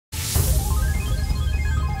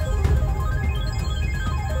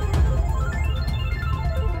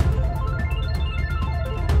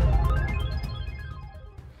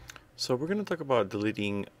So we're going to talk about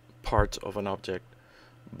deleting parts of an object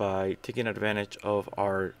by taking advantage of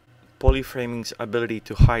our polyframing's ability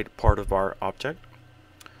to hide part of our object.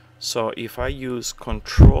 So if I use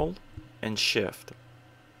Control and Shift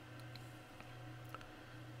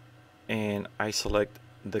and I select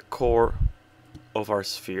the core of our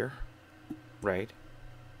sphere, right?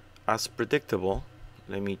 As predictable,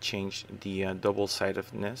 let me change the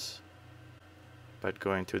double-sidedness by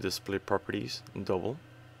going to Display Properties, Double.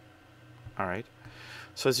 Alright,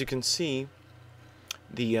 so as you can see,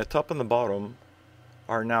 the top and the bottom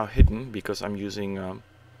are now hidden because I'm using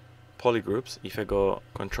Polygroups. If I go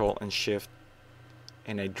Control and Shift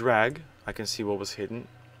and I drag, I can see what was hidden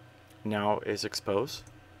now is exposed.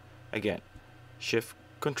 Again, Shift,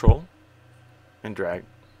 Control, and drag,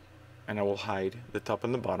 and I will hide the top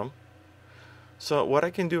and the bottom. So what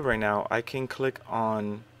I can do right now, I can click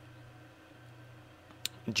on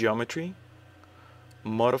Geometry,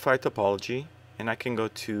 Modify Topology, and I can go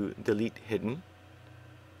to Delete Hidden,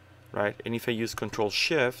 right? And if I use Control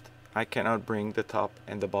Shift, I cannot bring the top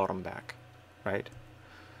and the bottom back, right?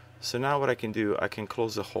 So now what I can do, I can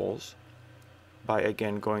close the holes by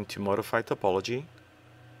again going to Modify Topology,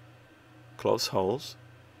 close holes,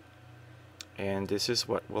 and this is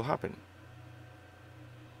what will happen.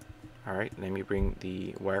 Alright, let me bring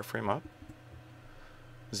the wireframe up.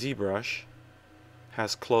 ZBrush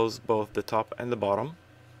has closed both the top and the bottom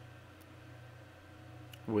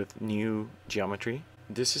with new geometry.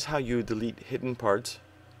 This is how you delete hidden parts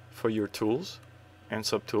for your tools and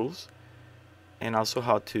subtools, and also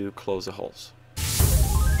how to close the holes.